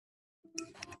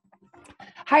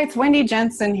Hi, it's Wendi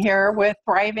Jensen here with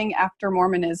Thriving After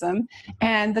Mormonism.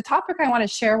 And the topic I want to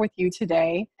share with you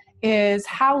today is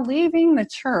how leaving the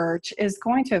church is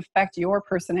going to affect your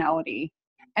personality.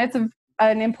 And it's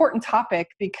an important topic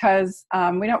because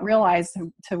we don't realize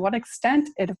to what extent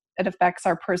it affects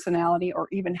our personality or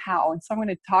even how. And so I'm going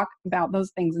to talk about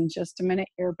those things in just a minute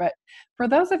here. But for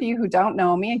those of you who don't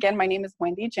know me, again, my name is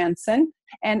Wendi Jensen.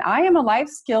 And I am a life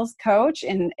skills coach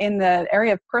in the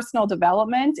area of personal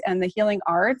development and the healing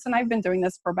arts. And I've been doing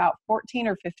this for about 14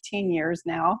 or 15 years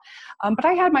now. But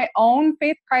I had my own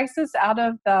faith crisis out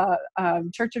of the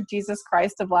Church of Jesus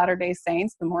Christ of Latter-day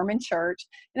Saints, the Mormon Church,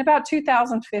 in about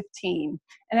 2015.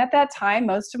 And at that time,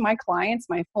 most of my clients,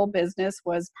 my full business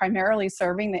was primarily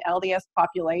serving the LDS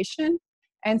population.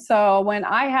 And so when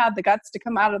I had the guts to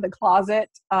come out of the closet,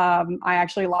 I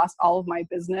actually lost all of my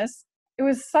business. It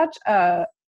was such a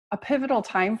pivotal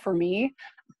time for me,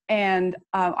 and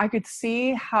I could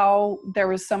see how there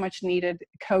was so much needed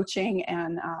coaching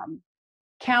and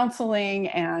counseling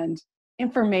and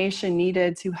information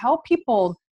needed to help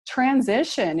people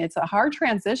transition. It's a hard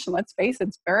transition. Let's face it,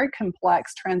 it's very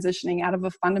complex transitioning out of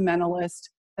a fundamentalist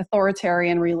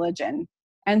authoritarian religion.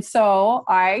 And so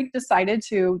I decided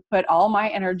to put all my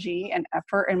energy and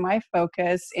effort and my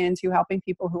focus into helping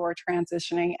people who are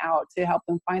transitioning out, to help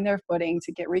them find their footing,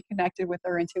 to get reconnected with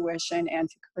their intuition, and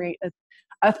to create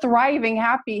a thriving,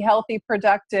 happy, healthy,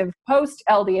 productive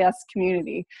post-LDS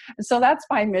community. And so that's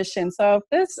my mission. So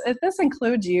if this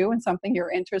includes you and something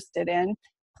you're interested in,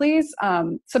 please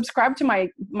subscribe to my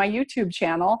YouTube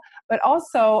channel. But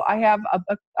also I have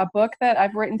a book that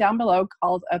I've written down below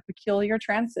called A Peculiar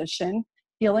Transition: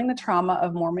 Healing the Trauma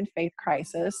of Mormon Faith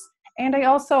Crisis. And I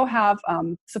also have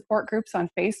support groups on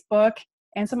Facebook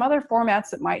and some other formats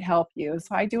that might help you.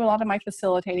 So I do a lot of my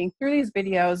facilitating through these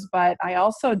videos, but I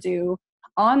also do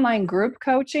online group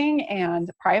coaching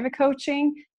and private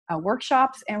coaching,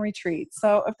 workshops and retreats.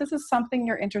 So if this is something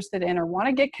you're interested in or want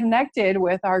to get connected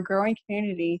with our growing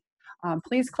community,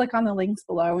 please click on the links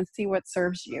below and see what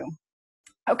serves you.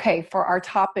 Okay, for our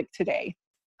topic today: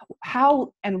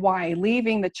 how and why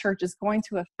leaving the church is going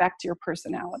to affect your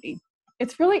personality.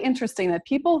 It's really interesting that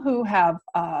people who have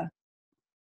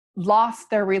lost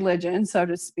their religion, so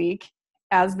to speak,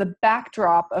 as the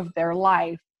backdrop of their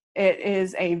life, it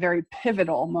is a very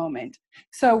pivotal moment.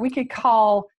 So we could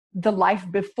call the life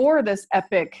before this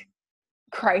epic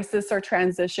crisis or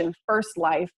transition first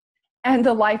life, and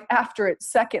the life after it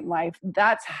second life.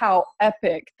 That's how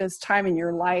epic this time in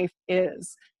your life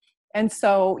is. And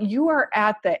so you are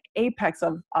at the apex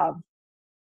of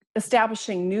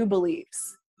establishing new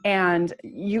beliefs. And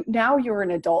now you're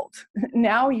an adult.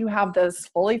 Now you have this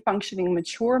fully functioning,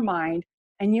 mature mind,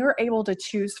 and you're able to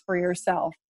choose for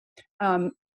yourself.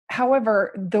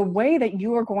 However, the way that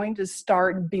you are going to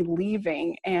start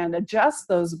believing and adjust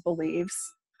those beliefs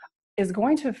is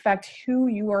going to affect who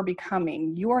you are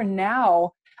becoming. You are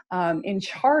now in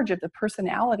charge of the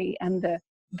personality and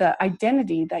the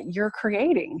identity that you're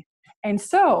creating. And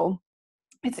so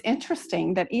it's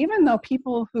interesting that even though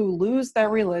people who lose their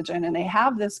religion and they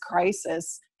have this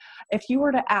crisis, if you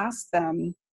were to ask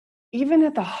them, even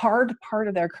at the hard part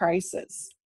of their crisis,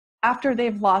 after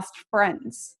they've lost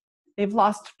friends, they've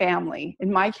lost family.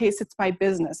 In my case, it's my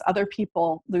business. Other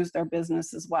people lose their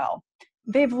business as well.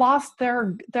 They've lost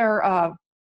their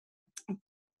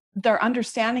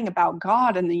understanding about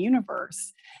God and the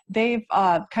universe. They've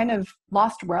kind of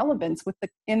lost relevance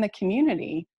in the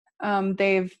community.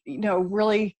 They've,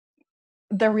 really,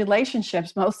 their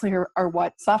relationships mostly are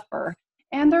what suffer.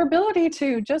 And their ability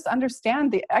to just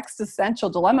understand the existential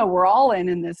dilemma we're all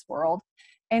in this world.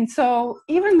 And so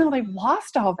even though they've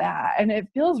lost all that, and it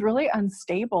feels really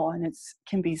unstable and it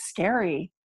can be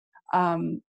scary,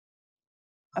 about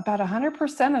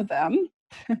 100% of them,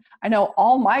 I know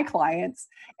all my clients,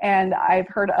 and I've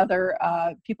heard other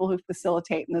people who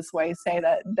facilitate in this way say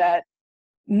that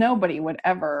nobody would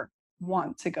ever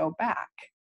want to go back.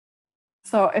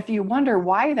 So if you wonder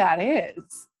why that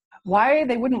is, why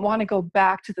they wouldn't want to go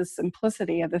back to the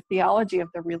simplicity of the theology of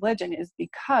the religion, is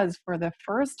because for the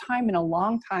first time in a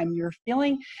long time, you're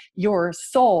feeling your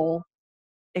soul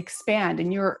expand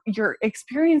and you're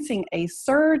experiencing a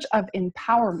surge of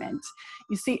empowerment.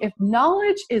 You see, if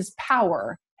knowledge is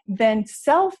power, then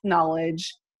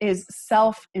self-knowledge is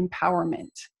self-empowerment.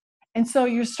 And so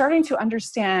you're starting to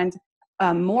understand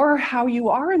more how you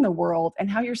are in the world and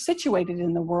how you're situated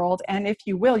in the world. And if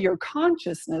you will, your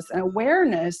consciousness and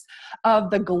awareness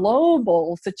of the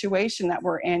global situation that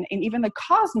we're in, and even the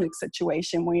cosmic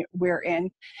situation we're in,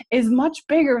 is much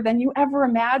bigger than you ever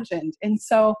imagined. And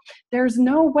so there's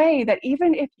no way that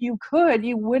even if you could,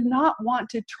 you would not want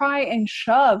to try and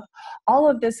shove all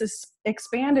of this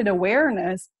expanded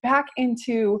awareness back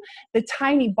into the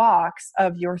tiny box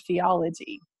of your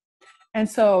theology. And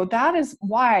so that is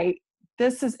why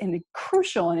this is a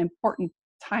crucial and important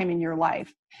time in your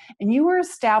life. And you are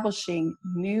establishing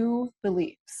new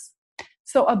beliefs.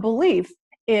 So a belief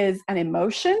is an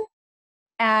emotion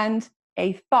and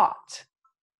a thought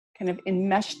kind of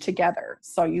enmeshed together.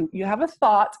 So you have a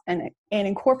thought, and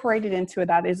incorporated into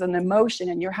that is an emotion,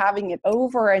 and you're having it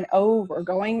over and over,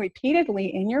 going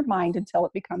repeatedly in your mind until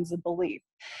it becomes a belief.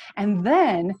 And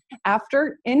then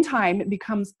after, in time, it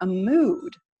becomes a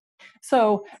mood.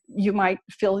 So you might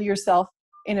feel yourself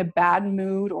in a bad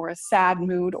mood or a sad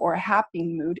mood or a happy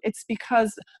mood. It's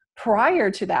because prior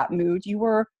to that mood, you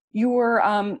were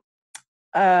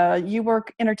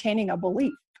entertaining a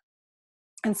belief.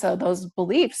 And so those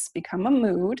beliefs become a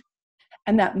mood,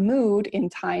 and that mood in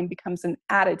time becomes an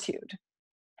attitude.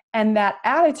 And that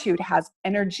attitude has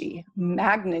energy,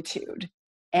 magnitude,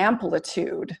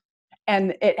 amplitude,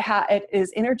 and it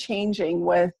is interchanging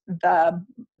with the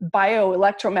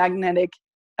bioelectromagnetic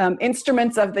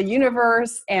instruments of the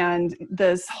universe and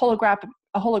this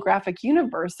holographic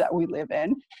universe that we live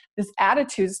in. This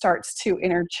attitude starts to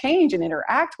interchange and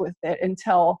interact with it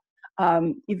until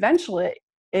eventually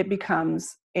it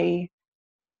becomes a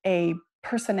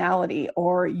personality,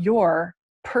 or your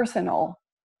personal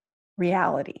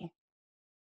reality.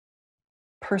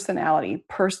 Personality,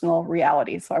 personal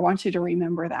reality. So I want you to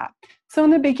remember that. So in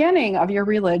the beginning of your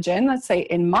religion, let's say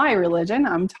in my religion,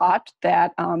 I'm taught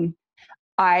that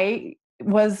I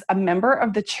was a member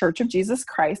of the Church of Jesus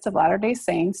Christ of Latter-day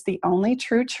Saints, the only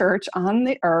true church on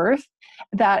the earth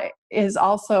that is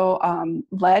also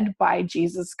led by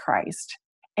Jesus Christ.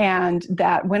 And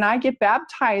that when I get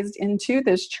baptized into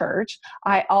this church,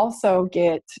 I also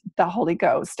get the Holy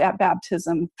Ghost at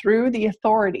baptism through the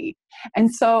authority.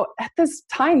 And so at this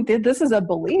time, this is a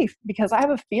belief because I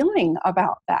have a feeling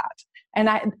about that. And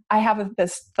I have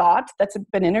this thought that's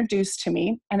been introduced to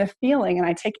me, and a feeling, and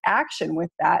I take action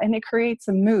with that, and it creates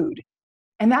a mood.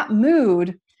 And that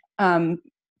mood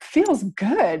feels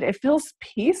good. It feels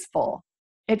peaceful.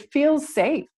 It feels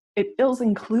safe. It feels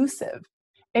inclusive.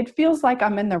 It feels like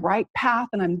I'm in the right path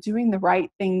and I'm doing the right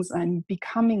things and I'm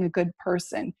becoming a good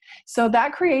person. So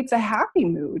that creates a happy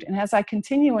mood. And as I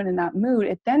continue in that mood,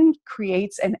 it then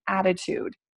creates an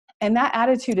attitude. And that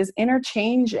attitude is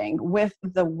interchanging with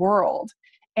the world.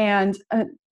 And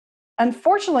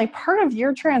unfortunately, part of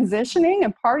your transitioning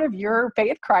and part of your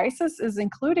faith crisis is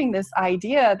including this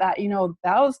idea that,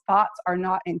 those thoughts are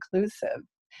not inclusive.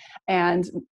 And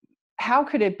how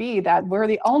could it be that we're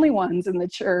the only ones in the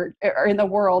church or in the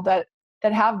world that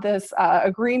have this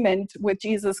agreement with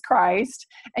Jesus Christ?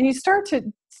 And you start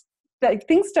to, that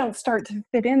things don't start to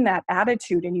fit in that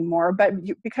attitude anymore. But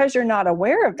because you're not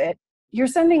aware of it, you're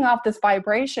sending off this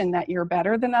vibration that you're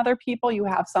better than other people. You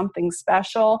have something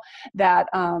special, that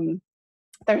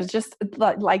there's just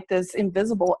like this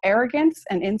invisible arrogance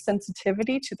and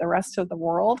insensitivity to the rest of the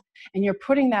world. And you're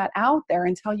putting that out there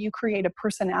until you create a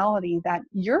personality that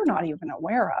you're not even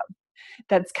aware of,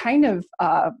 that's kind of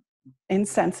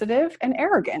insensitive and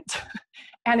arrogant.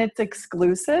 And it's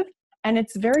exclusive, and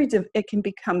it's it can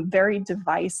become very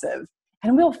divisive.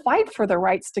 And we'll fight for the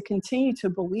rights to continue to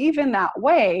believe in that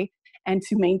way and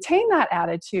to maintain that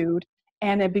attitude.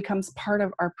 And it becomes part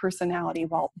of our personality.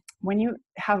 Well, when you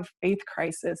have faith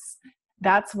crisis,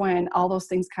 that's when all those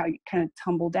things kind of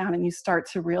tumble down, and you start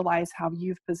to realize how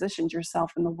you've positioned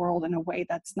yourself in the world in a way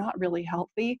that's not really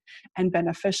healthy and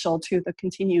beneficial to the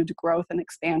continued growth and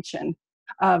expansion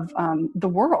of the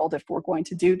world. If we're going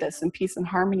to do this in peace and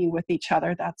harmony with each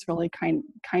other, that's really kind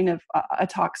of a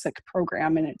toxic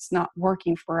program, and it's not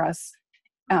working for us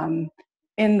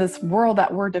in this world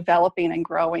that we're developing and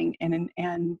growing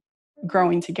and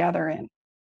growing together in.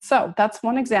 So that's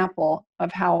one example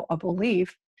of how a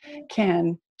belief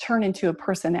can turn into a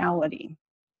personality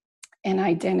and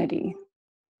identity.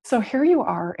 So here you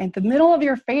are in the middle of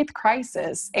your faith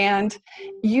crisis, and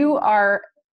you are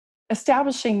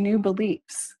establishing new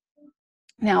beliefs.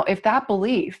 Now, if that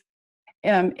belief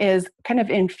is kind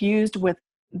of infused with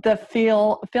the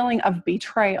feeling of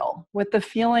betrayal, with the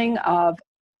feeling of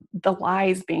the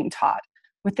lies being taught,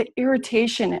 with the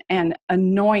irritation and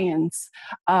annoyance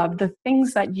of the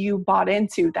things that you bought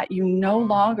into that you no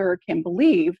longer can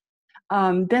believe,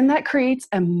 then that creates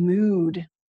a mood.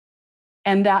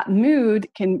 And that mood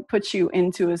can put you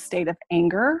into a state of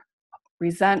anger,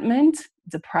 resentment,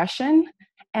 depression.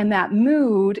 And that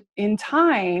mood in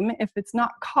time, if it's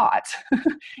not caught,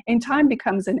 in time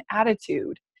becomes an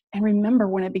attitude. And remember,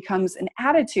 when it becomes an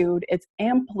attitude, it's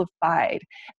amplified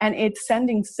and it's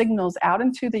sending signals out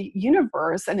into the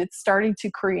universe, and it's starting to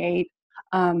create,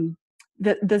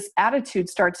 this attitude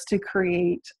starts to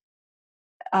create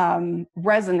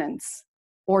resonance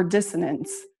or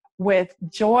dissonance with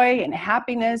joy and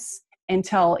happiness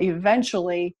until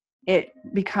eventually it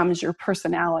becomes your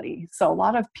personality. So a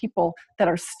lot of people that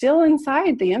are still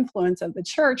inside the influence of the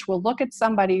church will look at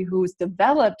somebody who's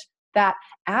developed that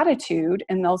attitude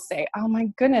and they'll say, oh my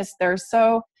goodness, they're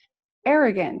so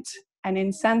arrogant and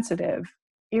insensitive,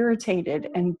 irritated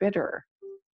and bitter.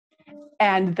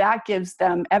 And that gives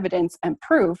them evidence and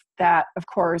proof that, of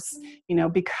course,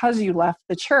 because you left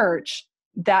the church,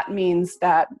 that means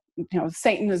that,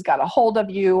 Satan has got a hold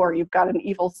of you, or you've got an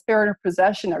evil spirit of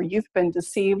possession, or you've been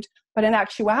deceived. But in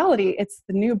actuality, it's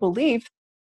the new belief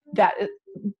that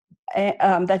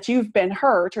that you've been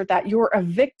hurt, or that you're a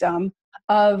victim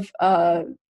of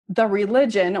the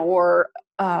religion, or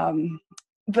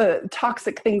the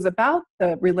toxic things about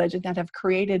the religion that have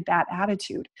created that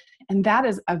attitude. And that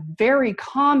is a very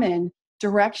common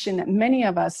direction that many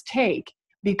of us take,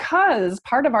 because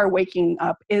part of our waking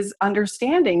up is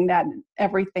understanding that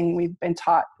everything we've been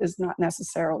taught is not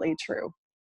necessarily true.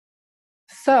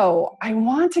 So I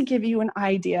want to give you an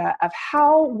idea of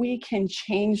how we can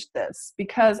change this,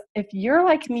 because if you're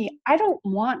like me, I don't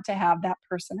want to have that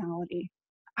personality.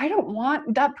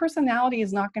 That personality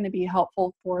is not going to be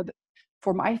helpful for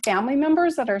my family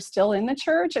members that are still in the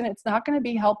church, and it's not going to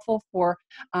be helpful for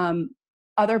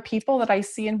other people that I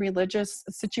see in religious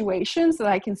situations that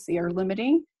I can see are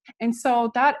limiting. And so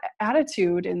that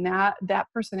attitude and that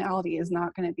personality is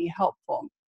not going to be helpful.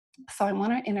 So I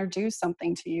want to introduce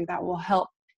something to you that will help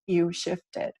you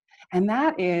shift it. And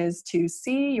that is to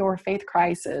see your faith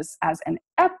crisis as an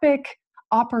epic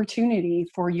opportunity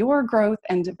for your growth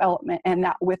and development. And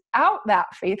that without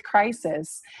that faith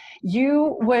crisis,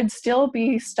 you would still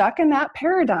be stuck in that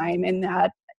paradigm, in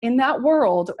that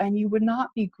world, and you would not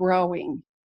be growing.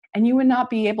 And you would not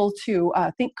be able to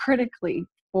think critically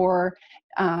for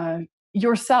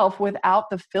yourself without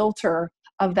the filter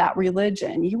of that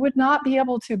religion. You would not be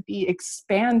able to be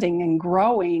expanding and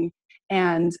growing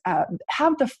and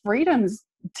have the freedoms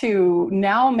to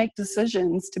now make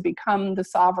decisions to become the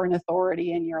sovereign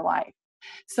authority in your life.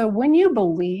 So when you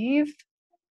believe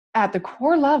at the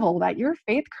core level that your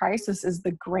faith crisis is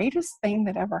the greatest thing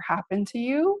that ever happened to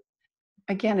you,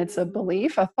 again, it's a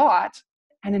belief, a thought,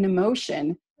 and an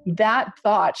emotion. That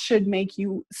thought should make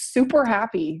you super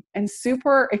happy and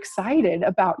super excited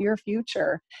about your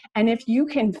future. And if you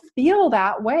can feel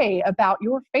that way about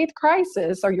your faith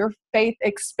crisis, or your faith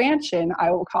expansion,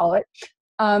 I will call it,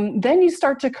 then you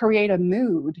start to create a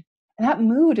mood. And that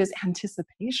mood is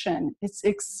anticipation, it's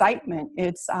excitement,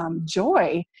 it's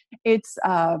joy, it's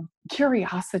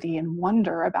curiosity and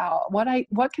wonder about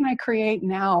what can I create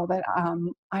now that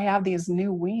I have these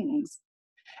new wings.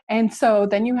 And so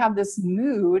then you have this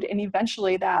mood, and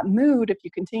eventually that mood, if you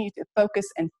continue to focus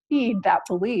and feed that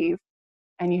belief,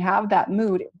 and you have that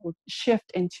mood, it will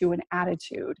shift into an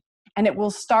attitude. And it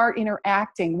will start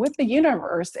interacting with the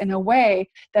universe in a way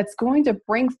that's going to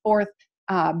bring forth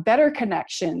better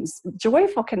connections,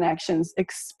 joyful connections,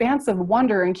 expansive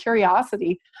wonder and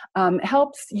curiosity.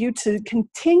 Helps you to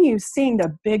continue seeing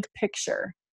the big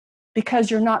picture,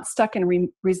 because you're not stuck in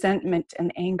resentment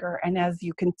and anger. And as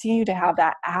you continue to have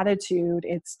that attitude,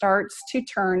 it starts to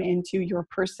turn into your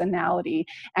personality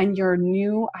and your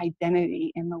new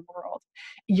identity in the world,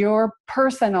 your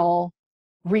personal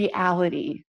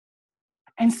reality.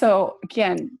 And so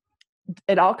again,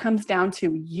 it all comes down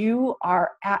to you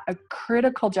are at a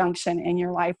critical junction in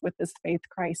your life with this faith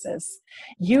crisis.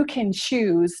 You can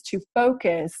choose to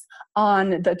focus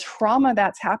on the trauma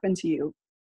that's happened to you.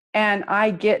 And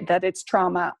I get that it's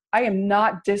trauma. I am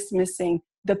not dismissing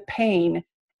the pain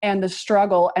and the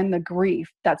struggle and the grief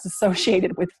that's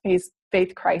associated with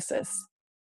faith crisis.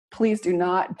 Please do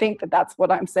not think that that's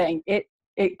what I'm saying. It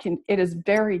is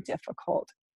very difficult.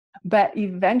 But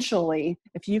eventually,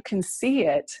 if you can see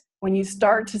it, when you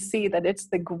start to see that it's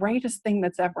the greatest thing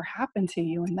that's ever happened to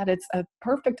you, and that it's a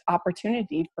perfect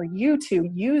opportunity for you to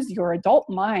use your adult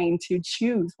mind to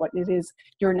choose what it is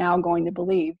you're now going to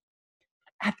believe.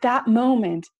 At that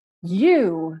moment,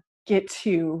 you get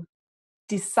to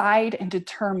decide and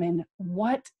determine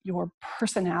what your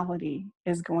personality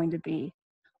is going to be.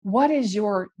 What is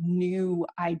your new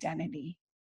identity?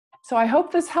 So I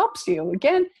hope this helps you.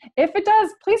 Again, if it does,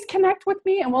 please connect with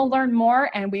me and we'll learn more,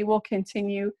 and we will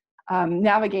continue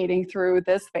navigating through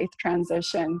this faith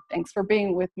transition. Thanks for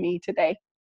being with me today.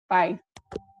 Bye.